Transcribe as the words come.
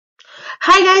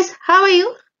Hi guys, how are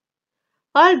you?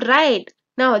 All right.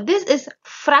 Now this is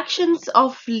fractions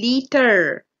of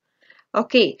liter.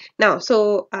 Okay. Now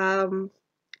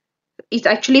it's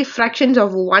actually fractions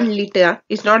of 1 liter.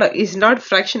 It's not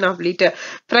fraction of liter.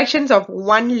 Fractions of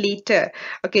 1 liter.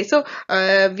 Okay. So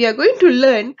we are going to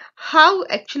learn how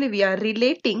actually we are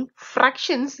relating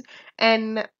fractions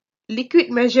and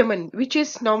liquid measurement, which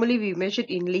is normally we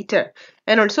measured in liter,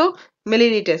 and also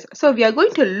milliliters. So we are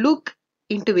going to look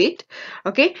into it.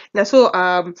 Okay. Now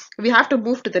we have to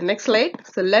move to the next slide.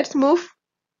 So let's move.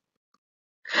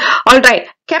 All right.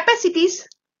 Capacities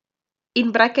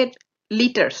in bracket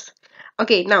liters.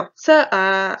 Okay, now sir,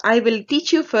 I will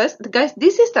teach you first, guys.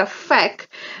 This is the fact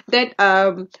that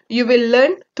you will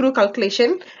learn through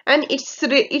calculation, and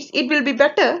it will be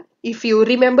better if you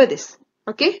remember this.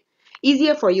 Okay,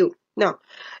 easier for you. Now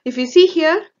if you see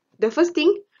here, the first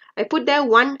thing I put there,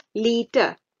 1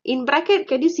 liter in bracket.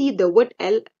 Can you see the word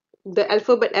L, the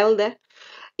alphabet L there?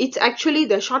 It's actually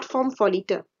the short form for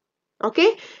liter.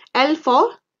 Okay, L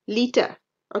for liter.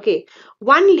 Okay,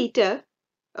 1 liter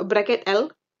bracket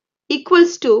L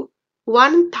equals to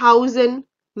 1000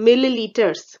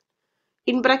 milliliters.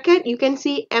 In bracket you can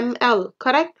see ml,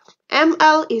 correct?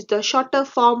 Ml is the shorter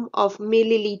form of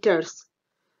milliliters.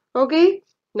 Okay,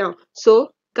 now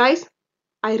so guys,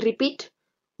 I repeat,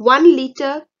 1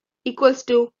 liter equals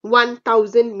to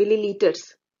 1000 milliliters.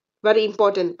 Very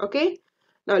important. Okay,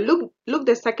 now look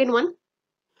the second one.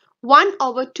 1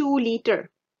 over 2 liter.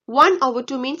 1 over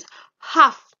 2 means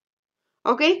half.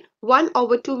 Okay, 1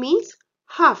 over 2 means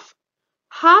half.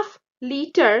 Half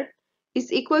liter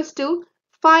is equals to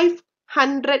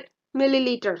 500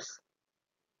 milliliters.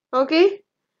 Okay,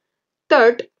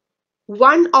 third,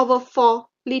 1 over 4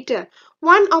 liter.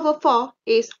 1 over 4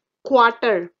 is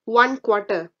quarter, 1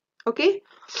 quarter. Okay,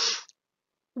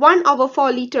 1 over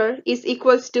 4 liter is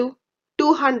equals to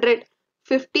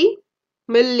 250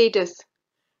 milliliters.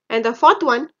 And the fourth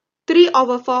one, 3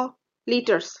 over 4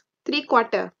 liters, 3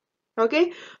 quarter.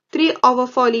 Okay, 3 over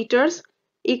 4 liters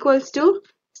equals to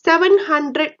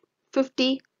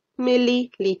 750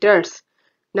 milliliters.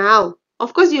 Now,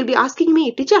 of course, you'll be asking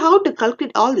me, teacher, how to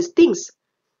calculate all these things?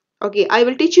 Okay, I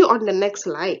will teach you on the next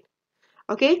slide.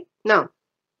 Okay, now,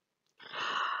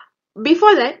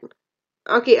 before that,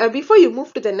 okay, before you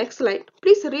move to the next slide,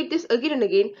 please read this again and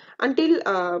again until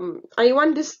I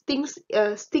want these things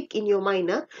stick in your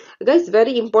mind. Guys,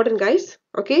 very important, guys.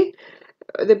 Okay,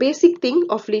 the basic thing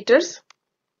of liters.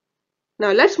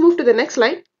 Now let's move to the next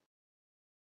slide.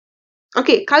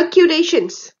 Okay,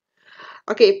 calculations.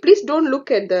 Okay, please don't look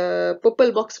at the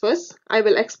purple box first. I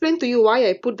will explain to you why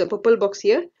I put the purple box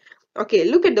here. Okay,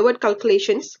 look at the word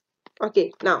calculations.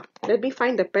 Okay, now let me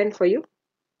find the pen for you.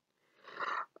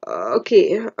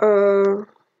 Okay,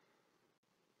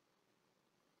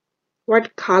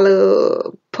 what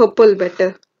color? Purple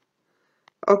better.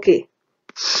 Okay,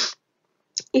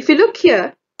 if you look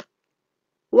here,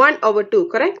 1 over 2,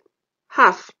 correct?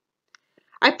 Half.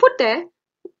 I put there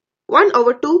 1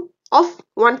 over 2 of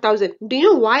 1000. Do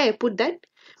you know why I put that?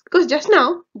 Because just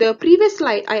now, the previous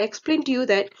slide, I explained to you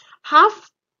that half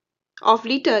of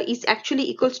liter is actually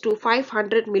equals to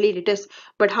 500 milliliters.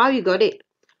 But how you got it?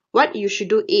 What you should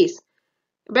do is,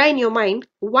 bear in your mind,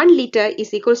 1 liter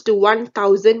is equals to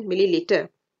 1000 milliliter.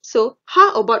 So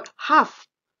how about half?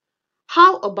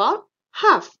 How about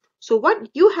half? So what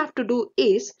you have to do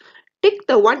is, take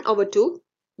the 1 over 2,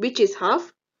 which is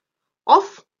half,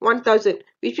 of 1000,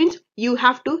 which means you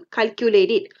have to calculate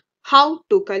it. How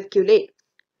to calculate?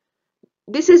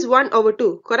 This is 1 over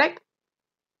 2, correct?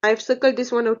 I have circled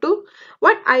this 1 over 2.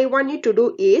 What I want you to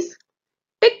do is,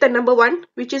 take the number 1,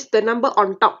 which is the number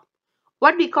on top.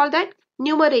 What we call that?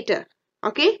 Numerator.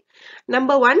 Okay,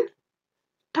 number 1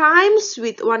 times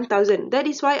with 1000. That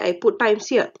is why I put times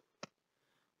here.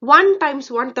 1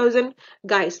 times 1000,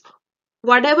 guys,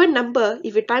 whatever number,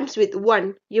 if you times with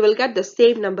 1, you will get the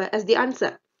same number as the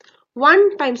answer.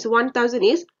 1 times 1000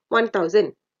 is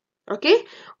 1000. Okay,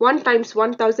 1 times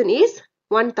 1000 is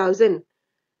 1000.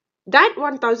 That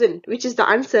 1000, which is the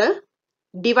answer,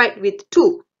 divide with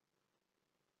 2.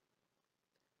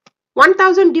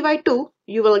 1000 divide 2,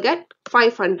 you will get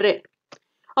 500.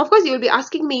 Of course, you will be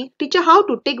asking me, teacher, how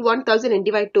to take 1000 and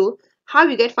divide 2? How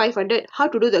you get 500? How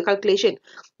to do the calculation?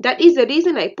 That is the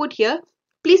reason I put here.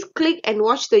 Please click and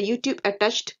watch the YouTube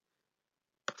attached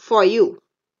for you.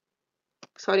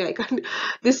 Sorry, I can't.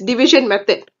 This division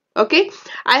method. Okay,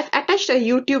 I've attached a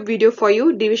YouTube video for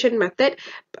you, division method.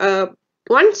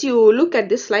 Once you look at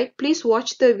this slide, please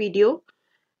watch the video.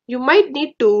 You might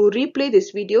need to replay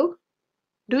this video.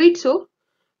 Do it so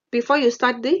before you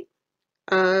start the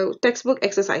textbook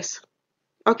exercise.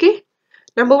 Okay,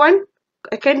 number 1,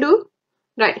 I can do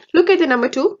Right. Look at the number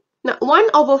 2. Now 1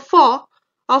 over 4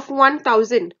 of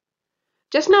 1000.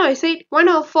 Just now I said 1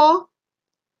 over 4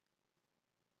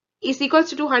 is equals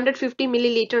to 250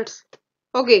 milliliters.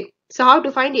 Okay. So how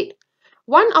to find it?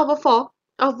 1 over 4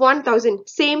 of 1000.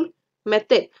 Same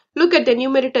method. Look at the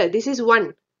numerator. This is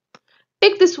 1.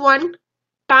 Take this 1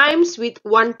 times with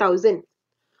 1000.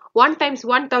 1 times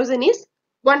 1000 is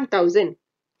 1000.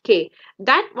 Okay.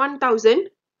 That 1000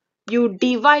 you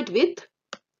divide with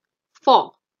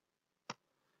 4.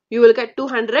 You will get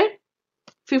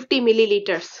 250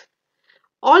 milliliters.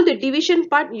 All the division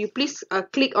part, you please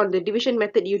click on the division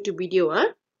method YouTube video.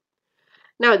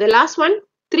 Now the last one,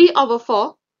 3 over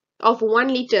 4 of 1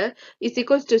 liter is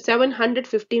equals to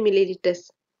 750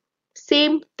 milliliters.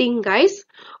 Same thing, guys.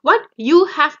 What you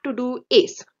have to do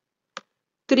is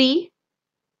 3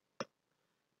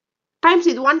 times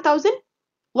with 1000.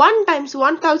 1 times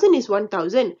 1000 is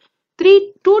 1000.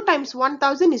 2 times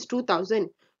 1000 is 2000.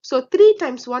 So 3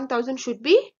 times 1000 should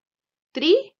be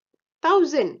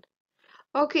 3000.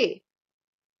 Okay.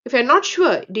 If you're not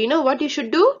sure, do you know what you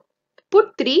should do?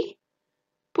 Put 3,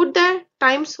 put there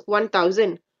times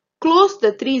 1000. Close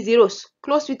the 3 zeros.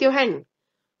 Close with your hand.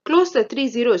 Close the 3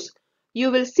 zeros. You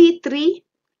will see 3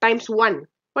 times 1.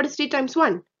 What is 3 times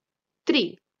 1?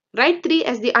 3. Write 3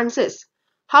 as the answers.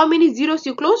 How many zeros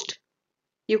you closed?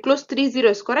 You closed 3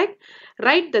 zeros, correct?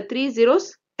 Write the 3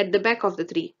 zeros at the back of the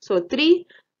 3. So 3,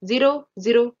 0,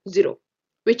 0, 0,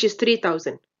 which is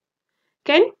 3000.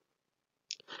 Can?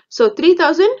 So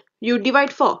 3000 you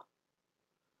divide 4.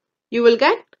 You will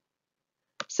get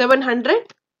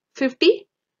 750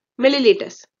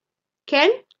 milliliters.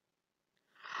 Can?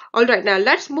 Alright, now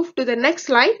let's move to the next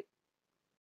slide.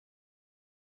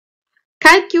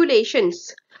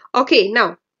 Calculations. Okay,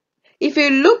 now if you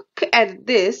look at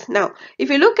this, now if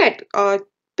you look at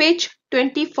page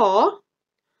 24,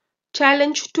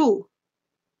 challenge 2,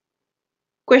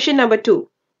 question number 2.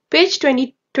 Page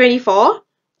 24,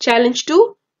 challenge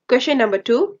 2, question number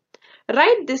 2.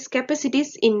 Write these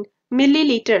capacities in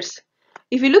milliliters.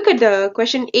 If you look at the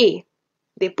question A,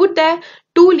 they put there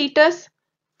 2 liters,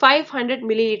 500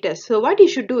 milliliters. So what you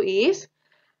should do is,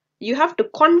 you have to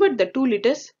convert the 2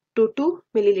 liters to 2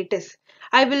 milliliters.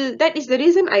 That is the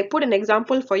reason I put an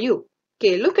example for you.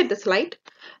 Okay, look at the slide.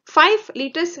 5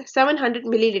 liters, 700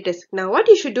 milliliters. Now what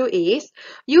you should do is,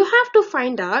 you have to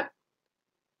find out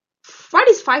what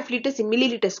is 5 liters in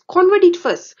milliliters. Convert it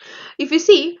first. If you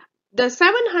see, the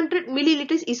 700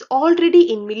 milliliters is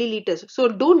already in milliliters. So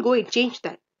don't go and change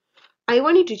that. I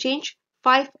want you to change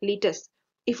 5 liters.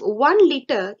 If 1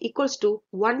 liter equals to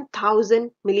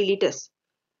 1000 milliliters.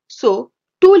 So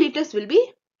 2 liters will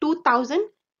be 2000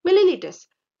 milliliters.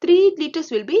 3 liters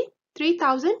will be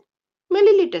 3000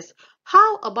 milliliters.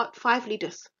 How about 5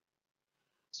 liters?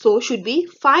 So should be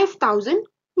 5000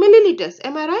 milliliters.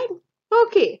 Am I right?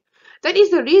 Okay. That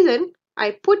is the reason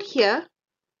I put here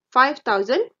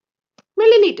 5000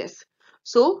 milliliters.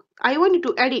 So I want you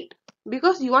to add it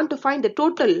because you want to find the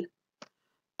total.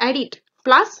 Add it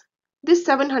plus this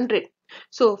 700.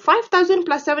 So 5000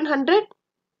 plus 700.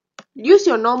 Use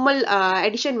your normal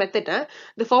addition method,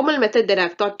 the formal method that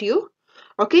I've taught you.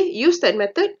 Okay, use that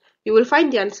method. You will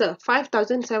find the answer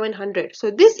 5700. So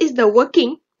this is the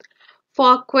working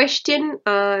for question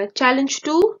challenge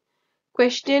 2,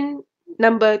 question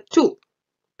number 2.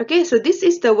 Okay, so this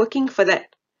is the working for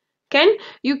that.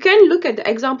 You can look at the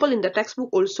example in the textbook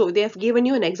also. They have given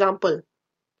you an example.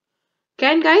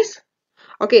 Guys?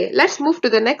 Okay, let's move to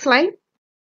the next slide.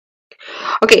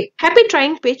 Okay, happy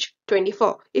trying, page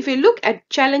 24. If you look at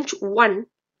challenge 1,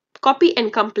 copy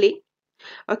and complete.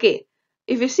 Okay,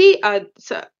 if you see,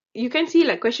 so you can see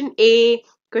like question A,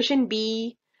 question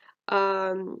B,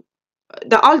 all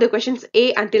the questions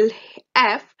A until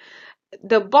F.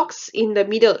 The box in the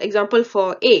middle, example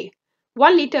for A,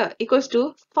 1 liter equals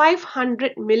to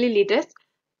 500 milliliters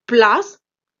plus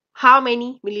how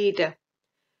many milliliter?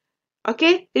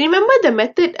 Okay, remember the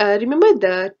method, remember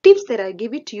the tips that I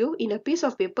gave it to you in a piece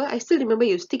of paper. I still remember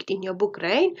you stick it in your book,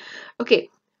 right? Okay,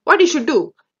 what you should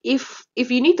do, if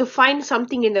you need to find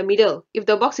something in the middle, if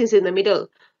the box is in the middle,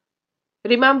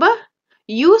 remember,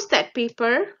 use that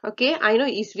paper. Okay, I know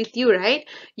it's with you, right?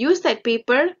 Use that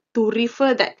paper to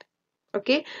refer that.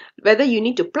 Okay, whether you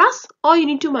need to plus or you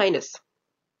need to minus.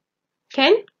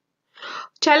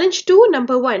 Challenge 2,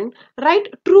 number 1, write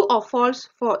true or false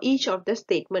for each of the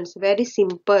statements. Very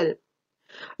simple.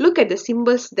 Look at the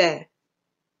symbols there.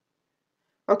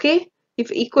 Okay,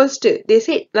 if equals to, they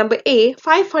say number A,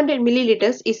 500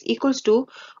 milliliters is equals to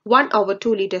 1 over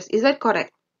 2 liters. Is that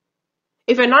correct?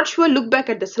 If you're not sure, look back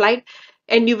at the slide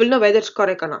and you will know whether it's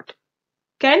correct or not.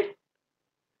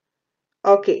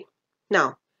 Okay,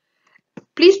 now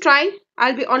Please try.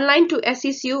 I'll be online to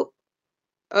assist you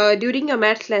during your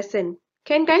maths lesson.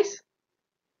 Okay, guys?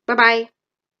 Bye bye.